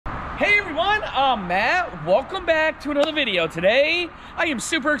Hey everyone, I'm Matt. Welcome back to another video. Today, I am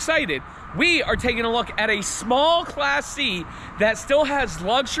super excited. We are taking a look at a small Class C that still has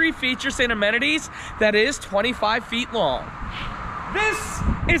luxury features and amenities that is 25 feet long. This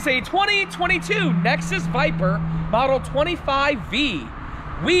is a 2022 Nexus Viper Model 25V.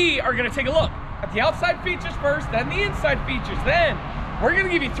 We are gonna take a look at the outside features first, then the inside features. Then, we're gonna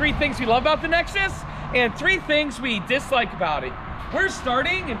give you 3 things we love about the Nexus and 3 things we dislike about it. We're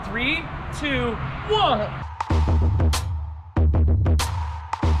starting in 3, 2, 1.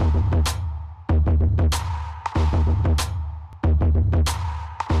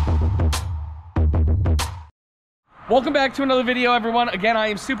 Welcome back to another video, everyone. Again, I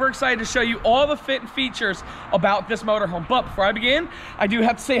am super excited to show you all the fit and features about this motorhome. But before I begin, I do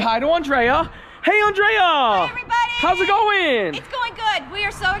have to say hi to Andrea. Hey, Andrea! Hi, everybody! How's it going? It's going good. We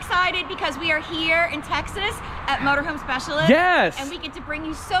are so excited because we are here in Texas at Motorhome Specialist. Yes! And we get to bring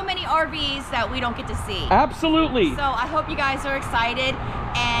you so many RVs that we don't get to see. Absolutely. So I hope you guys are excited.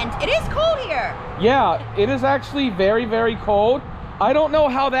 And it is cold here. Yeah, it is actually very, very cold. I don't know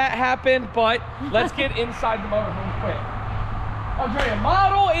how that happened, but let's get inside the motorhome quick. Andrea,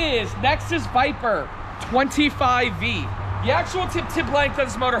 model is Nexus Viper 25V. The actual tip length of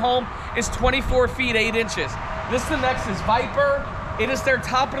this motorhome is 24 feet 8 inches. This is the Nexus Viper. It is their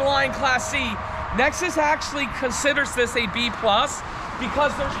top of the line Class C. Nexus actually considers this a B+ because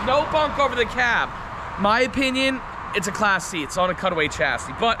there's no bunk over the cab. My opinion, it's a Class C. It's on a cutaway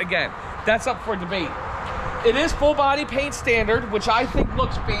chassis. But again, that's up for debate. It is full body paint standard, which I think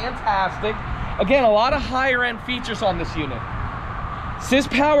looks fantastic. Again, a lot of higher end features on this unit. This is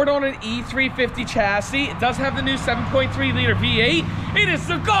powered on an E350 chassis. It does have the new 7.3 liter V8. It is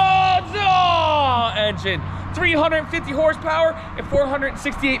the Godzilla engine. 350 horsepower and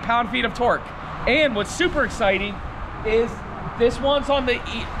 468 pound-feet of torque. And what's super exciting is this one's on the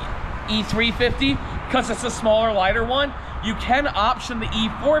E350 because it's a smaller, lighter one. You can option the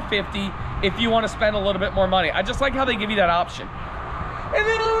E450 if you want to spend a little bit more money. I just like how they give you that option. And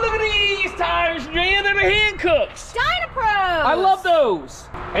then look at these tires, Jan, they're the hand cooks. Dynapros! I love those.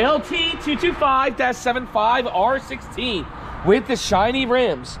 LT225-75R16 with the shiny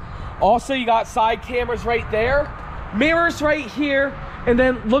rims. Also, you got side cameras right there, mirrors right here, and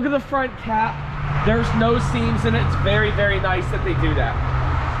then look at the front cap. There's no seams in it. It's very, very nice that they do that.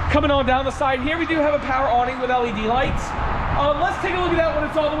 Coming on down the side here, we do have a power awning with LED lights. Let's take a look at that when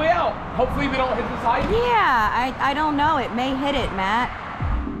it's all the way out. Hopefully we don't hit the side. Yeah, I don't know. It may hit it, Matt.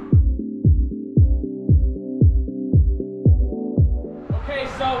 Okay,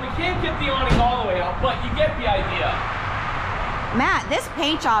 so we can't get the awning all the way out, but you get the idea. Matt, this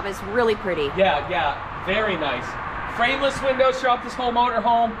paint job is really pretty. Yeah, very nice. Frameless windows throughout this whole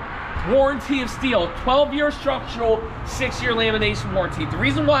motorhome. Warranty of steel, 12-year structural, 6-year lamination warranty. The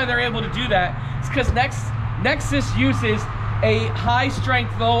reason why they're able to do that is because Nexus uses a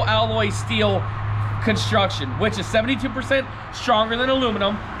high-strength, low-alloy steel construction, which is 72% stronger than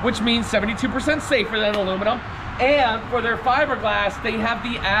aluminum, which means 72% safer than aluminum. And for their fiberglass, they have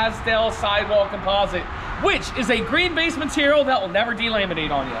the Asdel sidewall composite, which is a green-based material that will never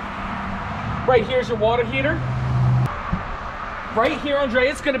delaminate on you. Right here's your water heater. Right here, Andrea,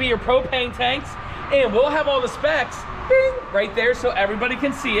 it's going to be your propane tanks, and we'll have all the specs right there so everybody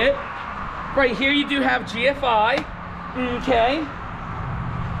can see it. Right here, you do have GFI. Okay.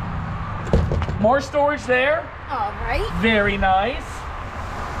 More storage there. All right. Very nice.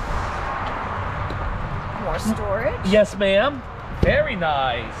 More storage. Yes, ma'am. Very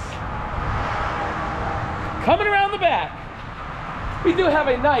nice. Coming around the back, we do have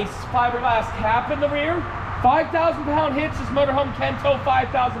a nice fiberglass cap in the rear. 5,000 pound hitch. This motorhome can tow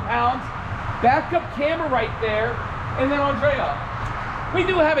 5,000 pounds. Backup camera right there. And then Andrea, we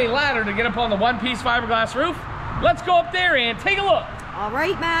do have a ladder to get up on the one-piece fiberglass roof. Let's go up there and take a look. All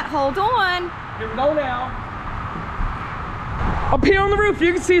right, Matt, hold on. Here we go now. Up here on the roof,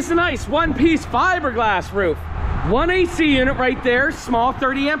 you can see it's a nice one-piece fiberglass roof. One AC unit right there, small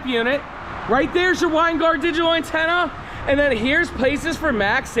 30-amp unit. Right there's your wine guard digital antenna. And then here's places for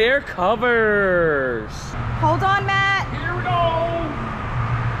max air covers. Hold on, Matt. Here we go.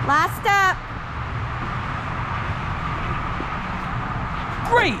 Last step.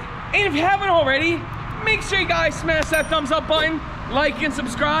 Great. And if you haven't already, make sure you guys smash that thumbs up button, like and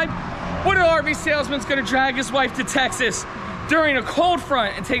subscribe. What RV salesman's gonna drag his wife to Texas during a cold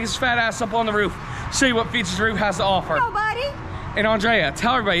front and take his fat ass up on the roof, show you what features the roof has to offer. Nobody. And Andrea,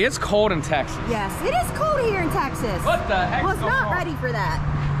 tell everybody it's cold in Texas. Yes, it is cold here in Texas. What the heck? Was not ready for that.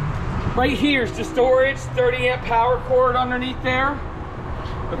 Right here's the storage, 30-amp power cord underneath there.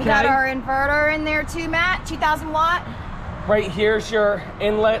 Okay. We got our inverter in there too, Matt, 2,000 watt. Right here's your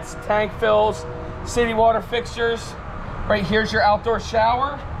inlets, tank fills, city water fixtures. Right here's your outdoor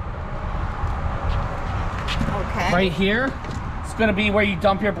shower. Okay. Right here, it's gonna be where you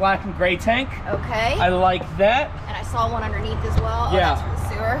dump your black and gray tank. Okay. I like that. And I saw one underneath as well. Oh, Yeah. that's for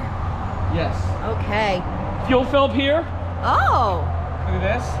the sewer. Yes. Okay. Fuel fill up here. Oh. Look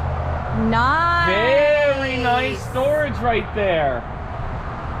at this. Nice. Very nice storage right there.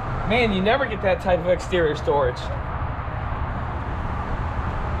 Man, you never get that type of exterior storage.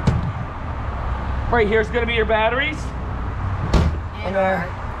 Right here's gonna be your batteries. And our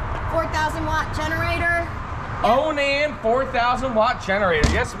 4,000 watt generator. Onan 4,000 watt generator.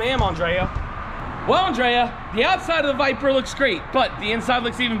 Yes, ma'am, Andrea. Well, Andrea, the outside of the Viper looks great, but the inside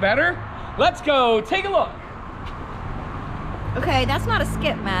looks even better. Let's go take a look. Okay, that's not a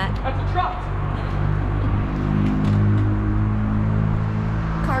skip, Matt. That's a truck.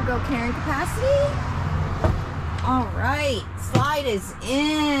 Cargo carrying capacity. All right, slide is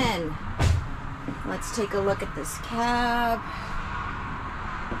in. Let's take a look at this cab.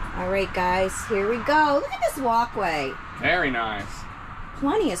 All right, guys, here we go. Look at this walkway. Very nice.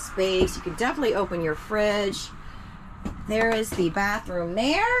 Plenty of space. You can definitely open your fridge. There is the bathroom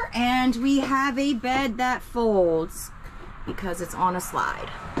there, and we have a bed that folds because it's on a slide.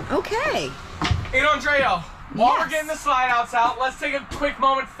 Okay. Hey, Andrea, while we're Yes. getting the slide outs out, let's take a quick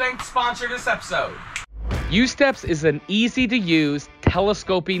moment to thank the sponsor of this episode. USTEPS is an easy-to-use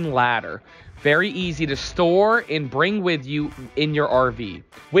telescoping ladder. Very easy to store and bring with you in your RV.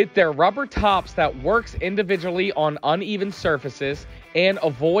 With their rubber tops that works individually on uneven surfaces and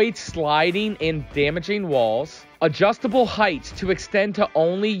avoids sliding and damaging walls. Adjustable heights to extend to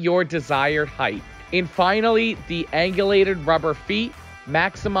only your desired height. And finally, the angulated rubber feet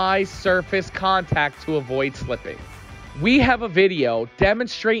maximize surface contact to avoid slipping. We have a video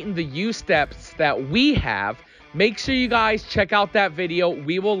demonstrating the USTEPS that we have. Make sure you guys check out that video.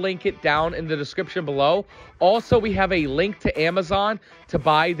 We will link it down in the description below. Also, we have a link to Amazon to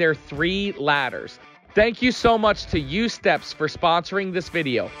buy their 3 ladders. Thank you so much to USTEPS for sponsoring this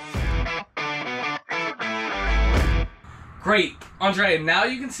video. Great. Andrea, now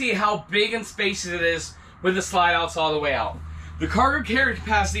you can see how big and spacious it is with the slide outs all the way out. The cargo carry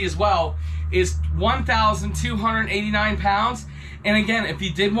capacity as well is 1,289 pounds. And again, if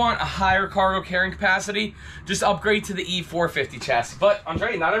you did want a higher cargo carrying capacity, just upgrade to the E450 chassis. But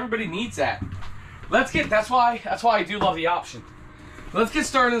Andrea, not everybody needs that. That's why I do love the option. Let's get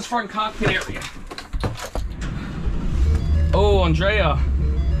started in this front cockpit area. Oh, Andrea,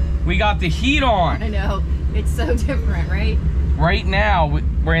 we got the heat on. I know, it's so different, right? Right now,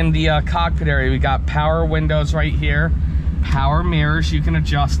 we're in the cockpit area. We got power windows right here, power mirrors, you can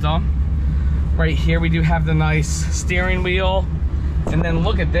adjust them. Right here, we do have the nice steering wheel. And then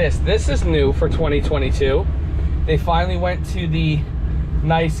look at this. This is new for 2022. They finally went to the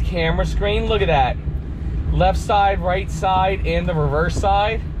nice camera screen. Look at that. Left side, right side, and the reverse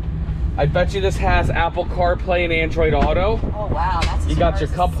side. I bet you this has Apple CarPlay and Android Auto. Oh, wow. That's You got your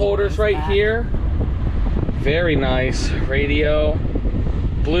cup holders right here. Very nice. Radio,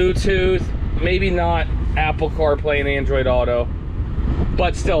 Bluetooth, maybe not Apple CarPlay and Android Auto,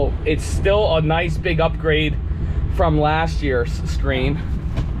 but still, it's still a nice big upgrade from last year's screen.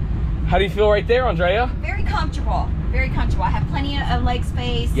 How do you feel right there, Andrea? Very comfortable. Very comfortable. I have plenty of leg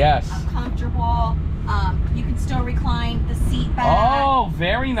space. Yes. I'm comfortable. You can still recline the seat back. Oh,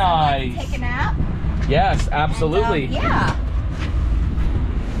 very nice. Take a nap. Yes, absolutely. And, yeah.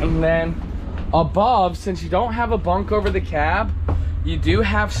 And then above, since you don't have a bunk over the cab, you do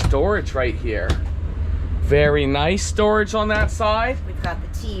have storage right here. Very nice storage on that side. We've got the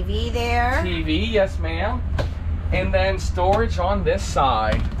TV there. TV, yes ma'am. And then storage on this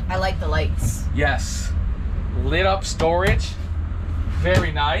side. I like the lights. Yes. Lit up storage.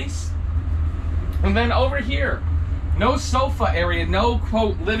 Very nice. And then over here, no sofa area, no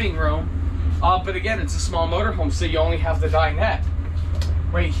quote living room. But again, it's a small motorhome, so you only have the dinette.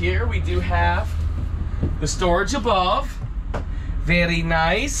 Right here, we do have the storage above. Very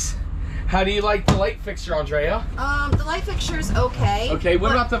nice. How do you like the light fixture, Andrea? The light fixture's okay. Okay,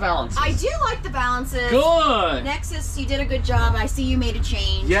 what about the balances? I do like the balances. Good. Nexus, you did a good job. I see you made a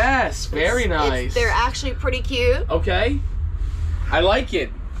change. Yes, very nice. They're actually pretty cute. Okay. I like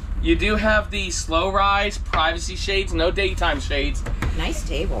it. You do have the slow rise privacy shades, no daytime shades. Nice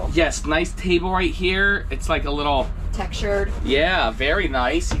table. Yes, nice table right here. It's like a little textured. Yeah, very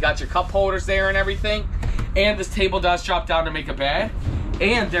nice. You got your cup holders there and everything. And this table does drop down to make a bed.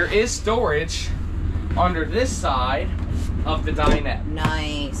 And there is storage under this side of the dinette.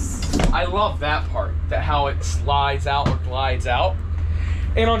 Nice. I love that part, that how it slides out or glides out.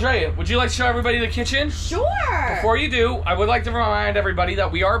 And Andrea, would you like to show everybody the kitchen? Sure. Before you do, I would like to remind everybody that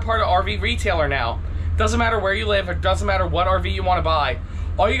we are a part of RV Retailer now. Doesn't matter where you live, it doesn't matter what RV you want to buy.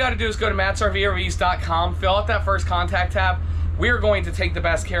 All you got to do is go to mattsrvrvs.com, fill out that first contact tab. We're going to take the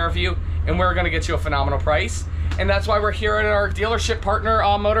best care of you, and we're going to get you a phenomenal price. And that's why we're here at our dealership partner,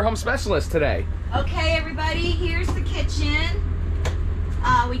 Motorhome Specialist today. Okay, everybody, here's the kitchen.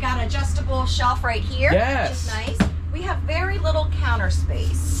 We got an adjustable shelf right here, which is nice. We have very little counter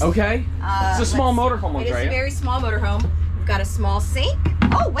space. Okay. It's a small motorhome, Andrea. It is a very small motorhome. We've got a small sink.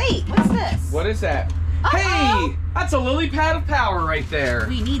 Oh, wait, what's this? What is that? Hey, that's a lily pad of power right there.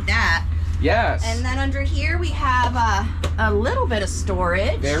 We need that. Yes. And then under here we have a little bit of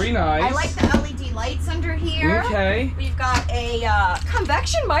storage. Very nice. I like the LED lights under here. Okay. We've got a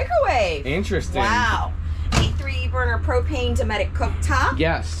convection microwave. Interesting. Wow. A 3-burner propane Dometic cooktop.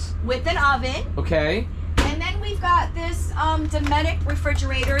 Yes. With an oven. Okay. And then we've got this Dometic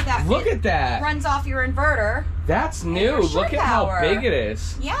refrigerator that runs off your inverter. That's new. Look at how big it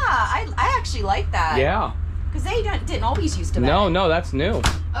is. Yeah, I actually like that. Yeah. Because they didn't always use Dometic. No, that's new.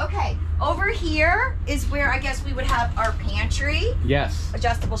 Okay, over here is where I guess we would have our pantry. Yes.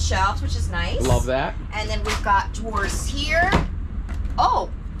 Adjustable shelves, which is nice. Love that. And then we've got drawers here. Oh,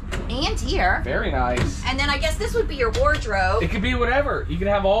 and here. Very nice. And then I guess this would be your wardrobe. It could be whatever. You can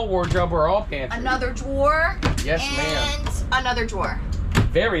have all wardrobe or all pantry. Another drawer. Yes, ma'am. And another drawer.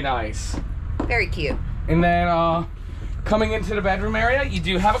 Very nice. Very cute. And then coming into the bedroom area, you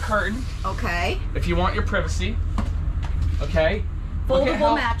do have a curtain. Okay. If you want your privacy. Okay.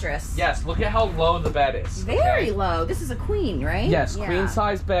 Foldable mattress. Yes, look at how low the bed is. Very low. This is a queen, right? Yes, queen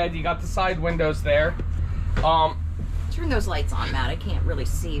size bed. You got the side windows there. Turn those lights on, Matt. I can't really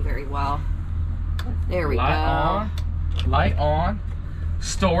see very well. There we go. Light on.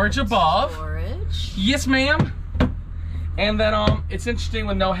 Storage above. Storage. Yes, ma'am. And then it's interesting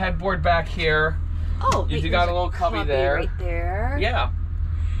with no headboard back here. Oh, you got a little cubby there. Right there. Yeah.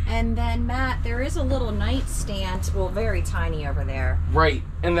 And then, Matt, there is a little nightstand, well, very tiny over there. Right.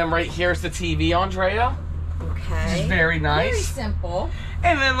 And then right here's the TV, Andrea. Okay. Which is very nice. Very simple.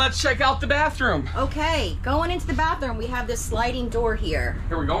 And then let's check out the bathroom. Okay. Going into the bathroom, we have this sliding door here.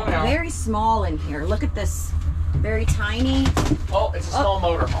 Here we go now. Very small in here. Look at this. Very tiny. Oh, it's a small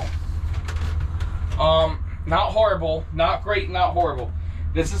motorhome. Not horrible. Not great, not horrible.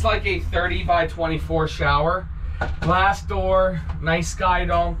 This is like a 30 by 24 shower. Glass door, nice sky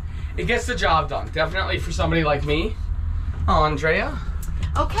dome. It gets the job done. Definitely for somebody like me. Andrea.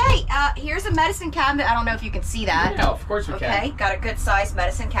 Okay, here's a medicine cabinet. I don't know if you can see that. Yeah, of course we can. Okay, got a good sized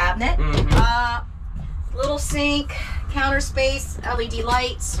medicine cabinet. Little sink, counter space, LED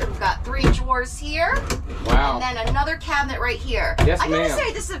lights. We've got 3 drawers here. Wow. And then another cabinet right here. Yes, I gotta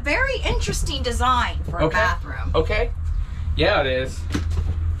say, this is a very interesting design for a bathroom. Okay. Yeah, it is.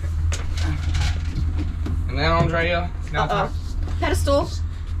 And then Andrea, it's now time. Pedestal.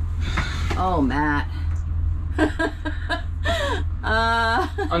 Oh, Matt.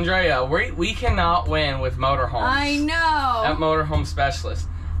 Andrea, we cannot win with motorhomes. I know. At Motorhome Specialist.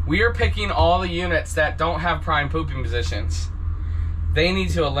 We are picking all the units that don't have prime pooping positions. They need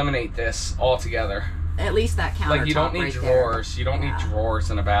to eliminate this altogether. At least that countertop. Like, you don't need drawers. You don't need drawers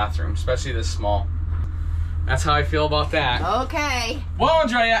in a bathroom, especially this small. That's how I feel about that. Okay. Well,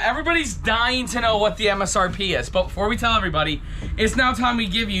 Andrea, everybody's dying to know what the MSRP is. But before we tell everybody, it's now time we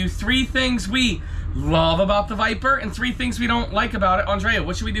give you 3 things we love about the Viper and 3 things we don't like about it. Andrea,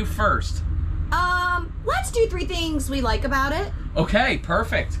 what should we do first? Let's do 3 things we like about it. Okay,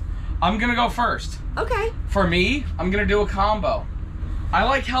 perfect. I'm gonna go first. Okay. For me, I'm gonna do a combo. I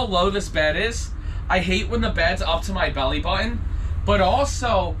like how low this bed is. I hate when the bed's up to my belly button, but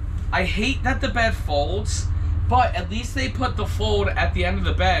also I hate that the bed folds, but at least they put the fold at the end of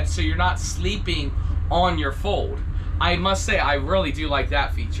the bed so you're not sleeping on your fold. I must say, I really do like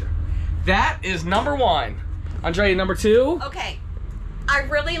that feature. That is number 1. Andrea, number 2? Okay. I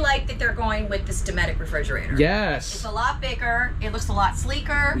really like that they're going with this Dometic refrigerator. Yes. It's a lot bigger. It looks a lot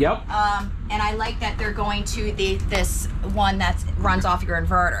sleeker. Yep. And I like that they're going to this one that runs off your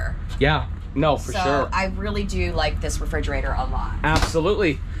inverter. Yeah. No, for sure. So I really do like this refrigerator a lot.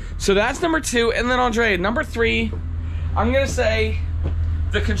 Absolutely. So that's number 2. And then Andrea, number 3, I'm going to say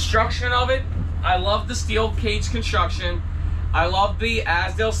the construction of it. I love the steel cage construction. I love the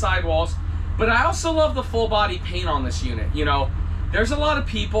Asdale sidewalls. But I also love the full body paint on this unit. You know, there's a lot of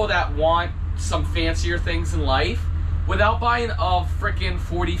people that want some fancier things in life without buying a freaking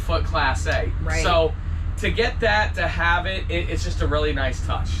 40-foot Class A. Right. So to get that, to have it, it's just a really nice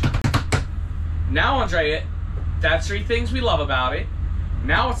touch. Now, Andrea, that's 3 things we love about it.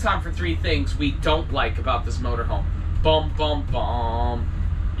 Now it's time for 3 things we don't like about this motorhome. Bum, bum, bum.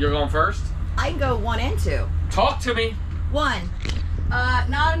 You're going first? I can go 1 and 2. Talk to me. 1,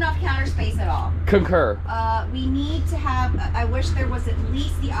 not enough counter space at all. Concur. We need to have, I wish there was at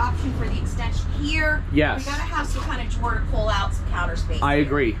least the option for the extension here. Yes. We gotta have some kind of drawer to pull out some counter space. I here.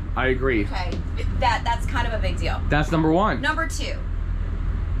 agree. I agree. Okay, that's kind of a big deal. That's number 1. Number 2,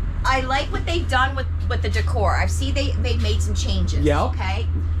 I like what they've done with the decor. I see they've made some changes. Yeah. Okay.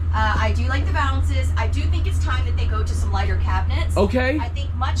 I do like the balances. I do think it's time that they go to some lighter cabinets. Okay. I think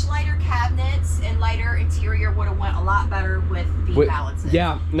much lighter cabinets and lighter interior would have went a lot better with the balances.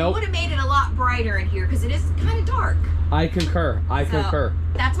 Yeah, nope. Would have made it a lot brighter in here because it is kind of dark. I concur. I concur.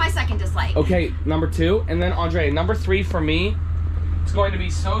 That's my second dislike. Okay, number 2, and then Andre, number 3 for me, it's going to be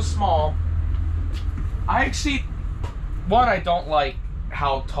so small. I actually, one, I don't like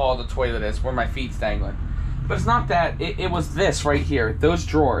how tall the toilet is, where my feet's dangling. But it's not that. It was this right here. Those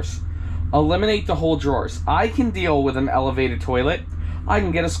drawers. Eliminate the whole drawers. I can deal with an elevated toilet. I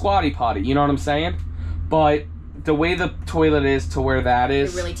can get a squatty potty. You know what I'm saying? But the way the toilet is to where that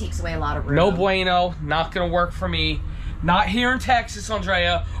is, it really takes away a lot of room. no bueno. Not going to work for me. Not here in Texas,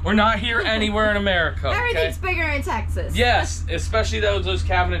 Andrea. Or not here anywhere in America. Everything's bigger in Texas. Yes, especially those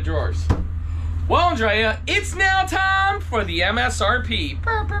cabinet drawers. Well, Andrea, it's now time for the MSRP.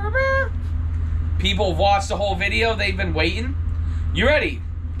 People have watched the whole video. They've been waiting. You ready?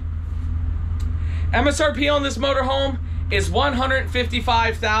 MSRP on this motorhome is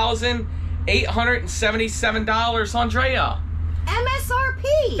 $155,877, Andrea.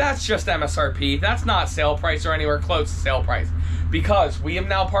 MSRP. That's just MSRP. That's not sale price or anywhere close to sale price, because we have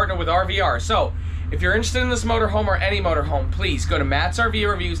now partnered with RVR. So if you're interested in this motorhome or any motorhome, please go to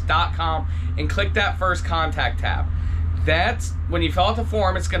mattsrvreviews.com and click that first contact tab. That's when you fill out the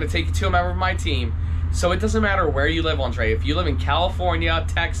form. It's going to take you to a member of my team. So it doesn't matter where you live, Andre. If you live in California,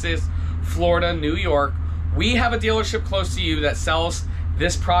 Texas, Florida, New York, we have a dealership close to you that sells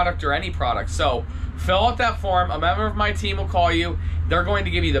this product or any product. So fill out that form. A member of my team will call you. They're going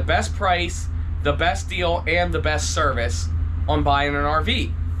to give you the best price, the best deal, and the best service on buying an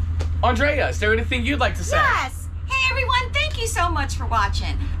RV. Andrea, is there anything you'd like to say? Yes. Hey everyone, thank you so much for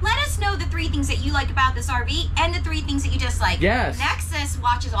watching. Let us know the 3 things that you like about this RV and the 3 things that you dislike. Yes. Nexus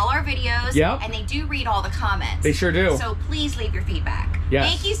watches all our videos. Yep. And they do read all the comments. They sure do. So please leave your feedback. Yes.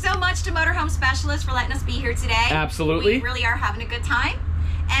 Thank you so much to Motorhome Specialist for letting us be here today. Absolutely. We really are having a good time.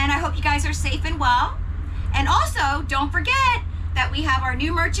 And I hope you guys are safe and well. And also, don't forget that we have our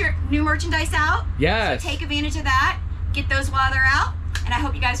new merchandise out. Yes. So take advantage of that. Get those while they're out. And I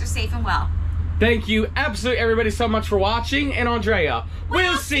hope you guys are safe and well. Thank you, absolutely everybody, so much for watching. And Andrea,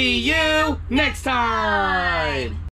 we'll see you next time.